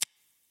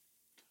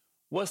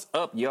What's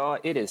up, y'all?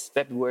 It is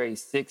February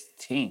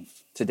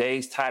 16th.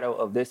 Today's title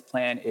of this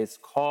plan is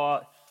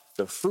called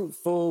The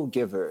Fruitful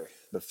Giver.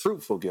 The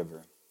Fruitful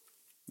Giver.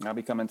 And I'll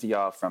be coming to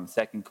y'all from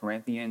 2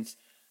 Corinthians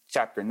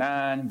chapter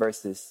 9,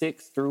 verses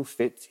 6 through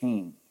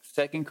 15.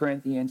 2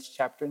 Corinthians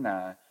chapter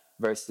 9,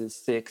 verses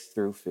 6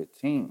 through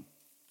 15.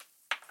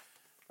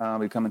 I'll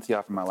be coming to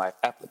y'all from my Life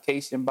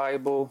Application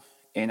Bible,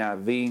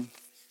 NIV.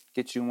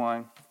 Get you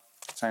one.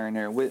 Turn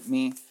there with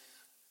me.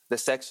 The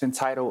section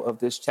title of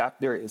this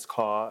chapter is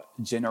called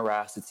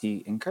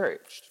Generosity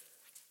Encouraged.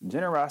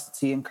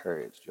 Generosity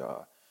Encouraged,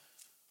 y'all.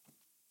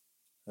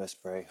 Let's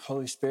pray.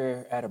 Holy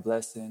Spirit, add a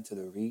blessing to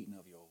the reading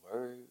of your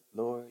word,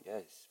 Lord.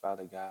 Yes,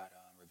 Father God,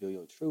 reveal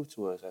your truth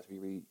to us as we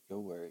read your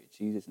word. In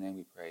Jesus' name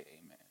we pray,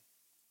 amen.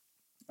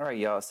 All right,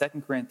 y'all.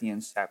 2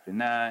 Corinthians chapter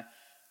 9,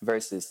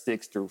 verses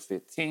 6 through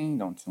 15.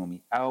 Don't tune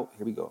me out.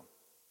 Here we go.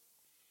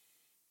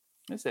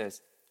 It says,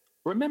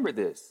 remember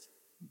this.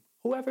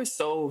 Whoever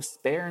sows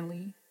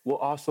sparingly will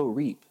also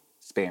reap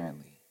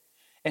sparingly.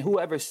 And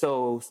whoever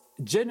sows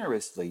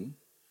generously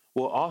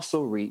will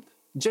also reap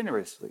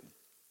generously.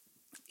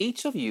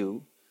 Each of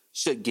you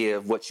should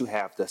give what you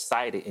have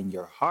decided in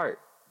your heart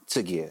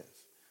to give,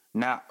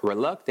 not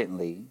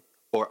reluctantly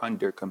or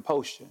under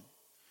compulsion.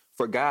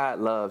 For God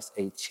loves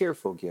a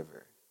cheerful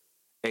giver,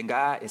 and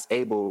God is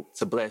able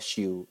to bless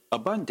you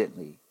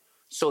abundantly,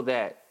 so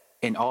that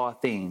in all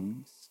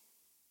things,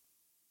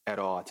 at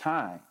all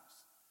times,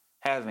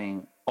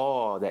 having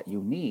all that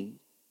you need,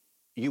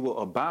 you will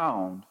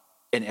abound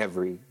in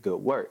every good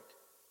work.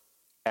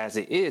 As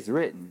it is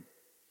written,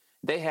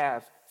 they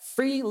have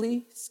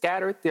freely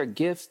scattered their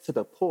gifts to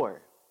the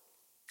poor.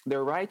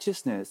 Their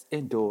righteousness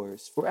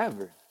endures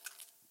forever.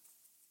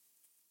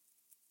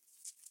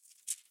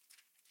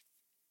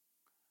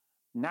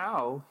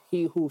 Now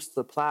he who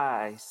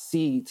supplies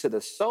seed to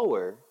the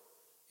sower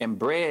and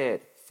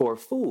bread for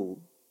food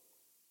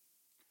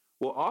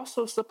will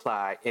also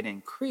supply and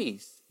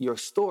increase your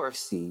store of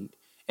seed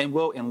and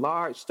will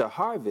enlarge the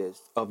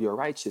harvest of your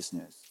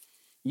righteousness.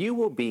 You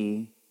will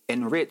be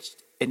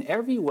enriched in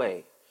every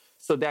way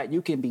so that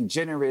you can be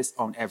generous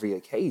on every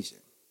occasion.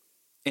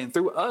 And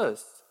through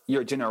us,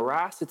 your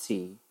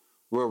generosity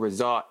will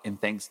result in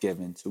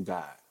thanksgiving to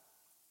God.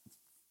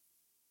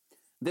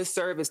 This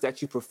service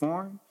that you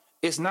perform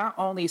is not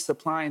only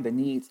supplying the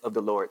needs of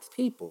the Lord's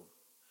people,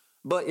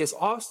 but is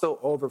also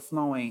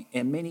overflowing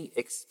in many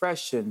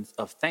expressions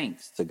of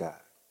thanks to God.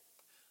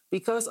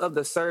 Because of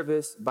the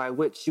service by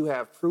which you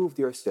have proved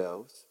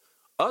yourselves,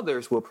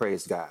 others will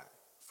praise God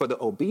for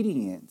the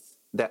obedience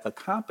that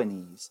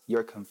accompanies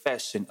your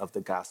confession of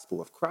the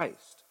gospel of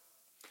Christ,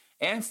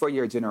 and for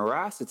your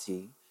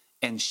generosity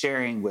in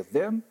sharing with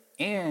them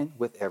and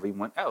with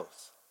everyone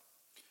else.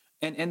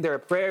 And in their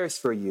prayers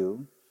for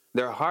you,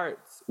 their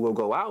hearts will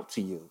go out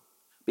to you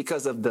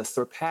because of the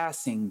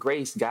surpassing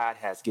grace God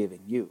has given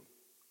you.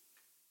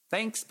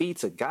 Thanks be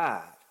to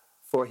God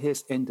for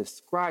his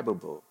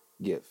indescribable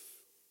gift.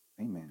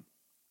 Amen.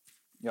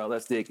 Y'all,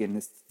 let's dig in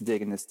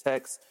this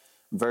text.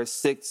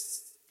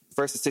 Verses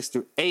 6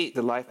 through 8,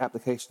 the Life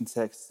Application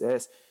text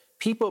says,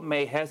 people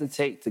may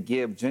hesitate to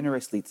give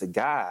generously to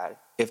God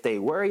if they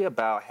worry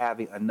about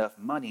having enough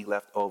money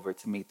left over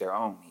to meet their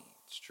own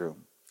needs. True.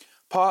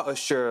 Paul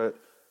assured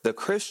the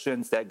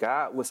Christians that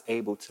God was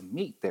able to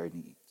meet their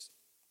needs.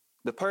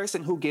 The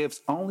person who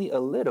gives only a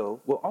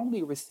little will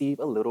only receive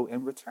a little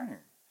in return.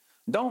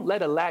 Don't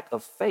let a lack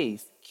of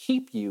faith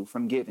keep you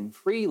from giving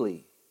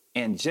freely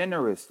and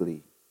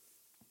generously.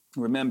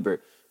 Remember,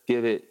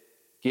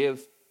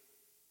 give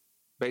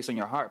based on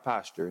your heart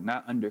posture,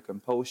 not under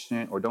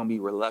compulsion, or don't be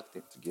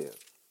reluctant to give.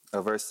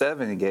 Verse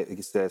 7,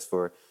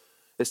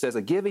 it says,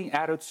 a giving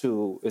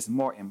attitude is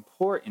more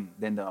important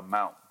than the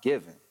amount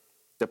given.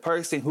 The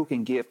person who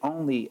can give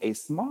only a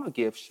small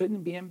gift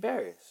shouldn't be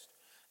embarrassed.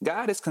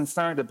 God is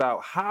concerned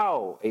about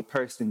how a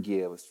person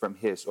gives from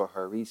his or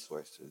her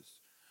resources.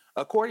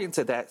 According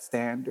to that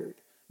standard,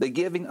 the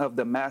giving of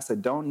the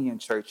Macedonian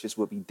churches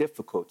will be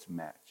difficult to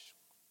match.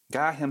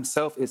 God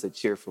himself is a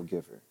cheerful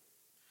giver.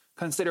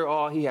 Consider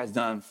all he has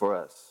done for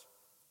us.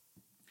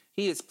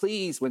 He is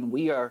pleased when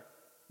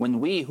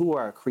we who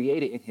are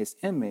created in his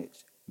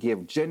image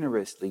give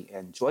generously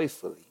and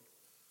joyfully.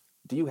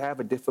 Do you have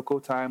a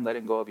difficult time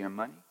letting go of your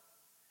money?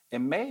 It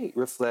may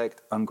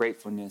reflect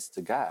ungratefulness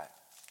to God.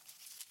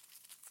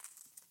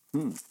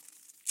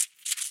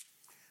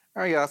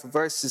 All right, y'all. So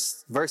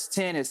verse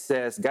 10, it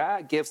says,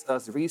 God gives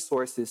us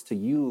resources to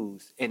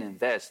use and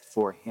invest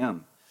for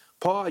him.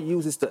 Paul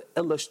uses the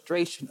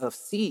illustration of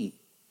seed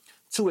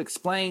to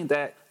explain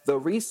that the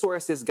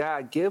resources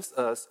God gives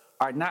us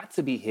are not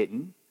to be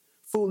hidden,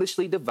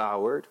 foolishly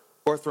devoured,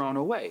 or thrown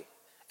away.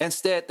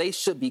 Instead, they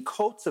should be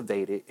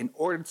cultivated in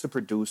order to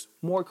produce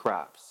more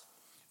crops.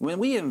 When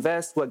we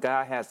invest what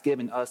God has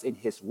given us in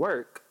his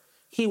work,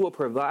 he will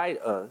provide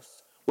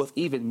us with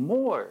even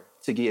more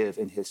to give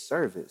in his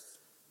service.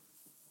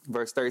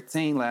 Verse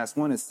 13, last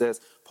one, it says,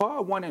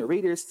 Paul wanted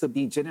readers to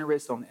be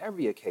generous on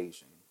every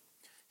occasion.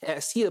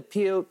 As he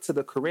appealed to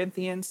the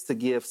Corinthians to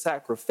give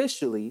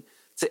sacrificially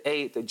to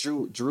aid the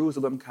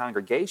Jerusalem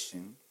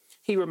congregation,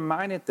 He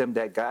reminded them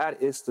that God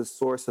is the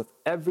source of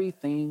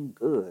everything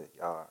good,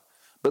 y'all.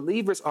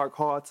 Believers are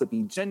called to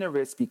be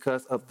generous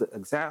because of the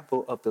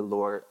example of the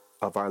Lord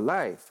of our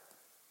life.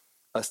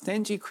 A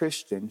stingy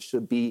Christian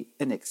should be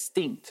an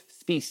extinct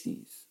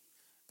species.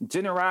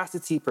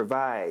 Generosity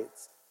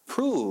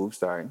proves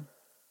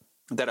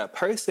that a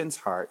person's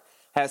heart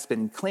has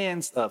been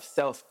cleansed of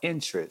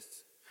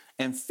self-interest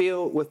and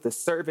filled with the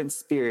servant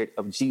spirit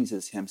of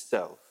Jesus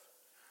himself.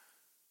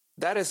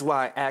 That is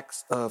why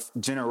acts of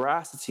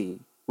generosity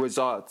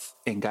results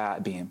in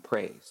God being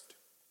praised.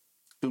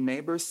 Do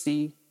neighbors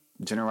see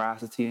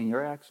generosity in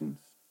your actions?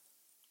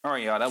 All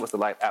right, y'all, that was the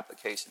life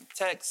application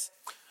text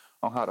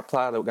on how to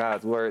apply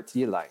God's word to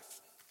your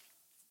life.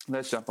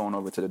 Let's jump on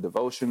over to the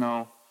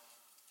devotional.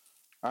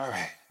 All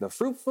right, the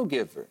fruitful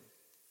giver.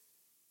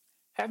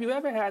 Have you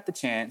ever had the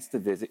chance to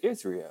visit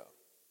Israel?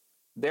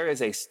 There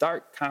is a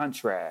stark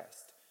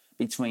contrast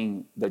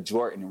between the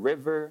Jordan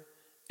River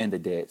and the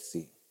Dead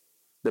Sea.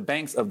 The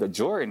banks of the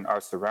Jordan are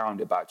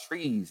surrounded by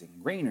trees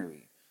and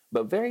greenery,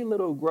 but very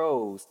little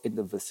grows in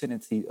the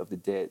vicinity of the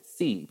Dead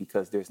Sea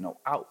because there's no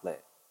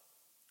outlet.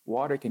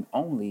 Water can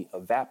only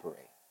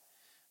evaporate.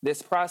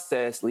 This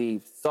process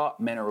leaves salt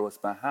minerals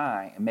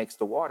behind and makes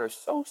the water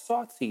so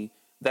salty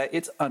that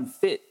it's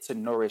unfit to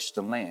nourish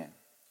the land,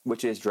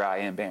 which is dry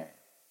and barren.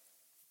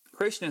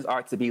 Christians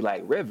are to be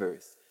like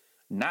rivers,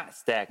 not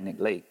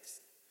stagnant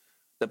lakes.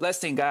 The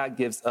blessing God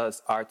gives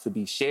us are to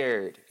be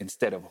shared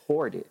instead of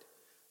hoarded.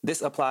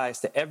 This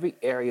applies to every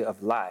area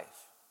of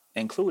life,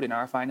 including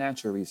our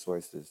financial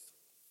resources.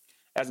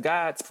 As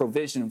God's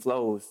provision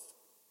flows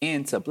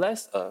in to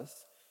bless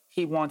us,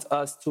 he wants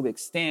us to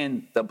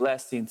extend the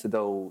blessing to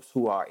those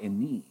who are in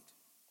need.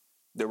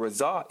 The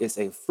result is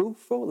a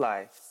fruitful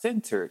life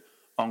centered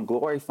on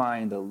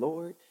glorifying the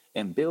Lord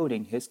and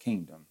building his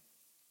kingdom.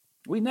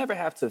 We never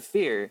have to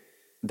fear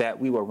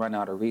that we will run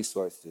out of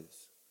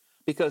resources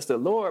because the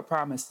Lord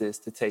promises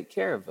to take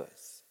care of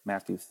us.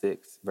 Matthew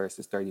 6,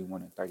 verses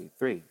 31 and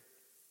 33.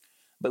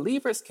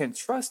 Believers can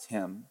trust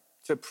him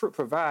to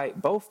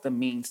provide both the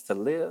means to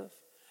live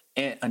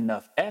and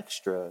enough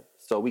extra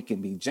so we can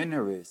be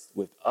generous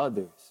with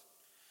others.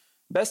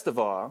 Best of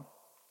all,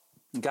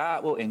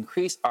 God will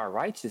increase our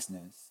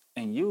righteousness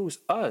and use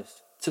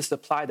us to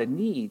supply the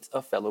needs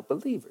of fellow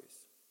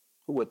believers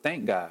who would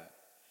thank God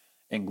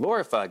and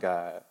glorify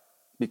God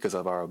because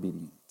of our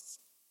obedience.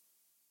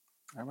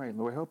 All right,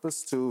 Lord, help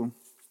us to,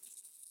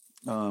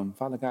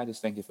 Father God,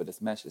 just thank you for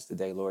this message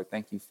today, Lord.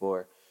 Thank you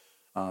for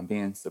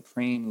being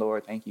supreme,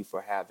 Lord. Thank you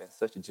for having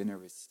such a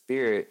generous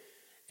spirit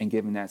and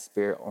giving that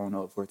spirit on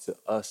over to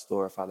us,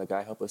 Lord. Father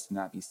God, help us to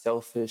not be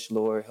selfish,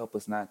 Lord. Help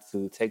us not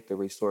to take the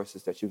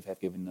resources that you have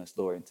given us,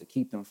 Lord, and to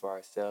keep them for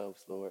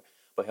ourselves, Lord.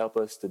 But help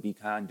us to be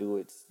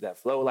conduits that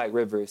flow like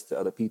rivers to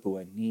other people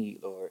in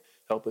need, Lord.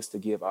 Help us to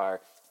give our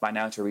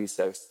financial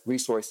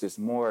resources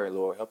more,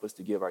 Lord. Help us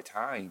to give our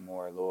time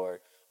more,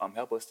 Lord.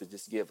 Help us to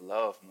just give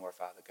love more,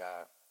 Father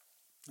God.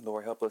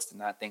 Lord, help us to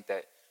not think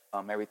that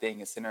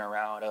everything is centered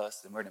around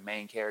us and we're the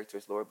main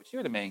characters, Lord, but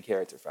you're the main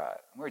character,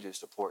 Father. We're just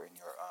supporting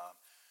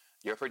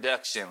your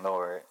production,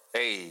 Lord.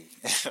 Hey,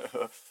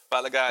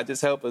 Father God,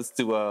 just help us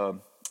to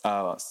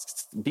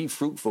be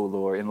fruitful,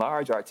 Lord.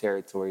 Enlarge our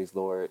territories,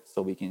 Lord,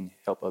 so we can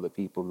help other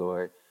people,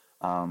 Lord.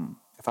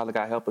 Father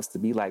God, help us to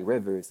be like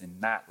rivers and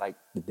not like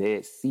the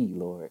Dead Sea,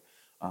 Lord.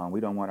 We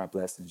don't want our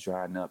blessings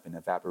drying up and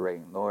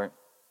evaporating, Lord.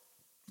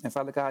 And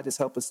Father God, just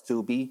help us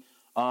to be,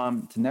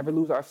 to never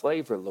lose our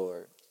flavor,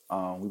 Lord.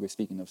 We were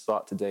speaking of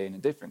salt today in a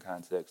different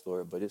context,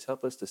 Lord, but just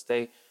help us to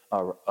stay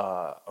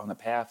on the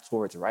path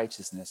towards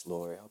righteousness,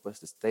 Lord. Help us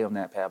to stay on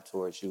that path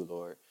towards you,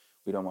 Lord.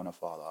 We don't want to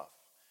fall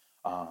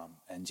off.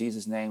 In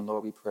Jesus' name,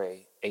 Lord, we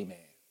pray. Amen.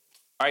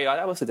 All right, y'all,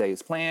 that was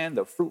today's plan,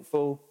 the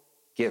fruitful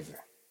giver.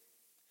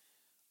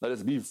 Let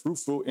us be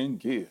fruitful and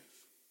give.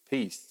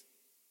 Peace.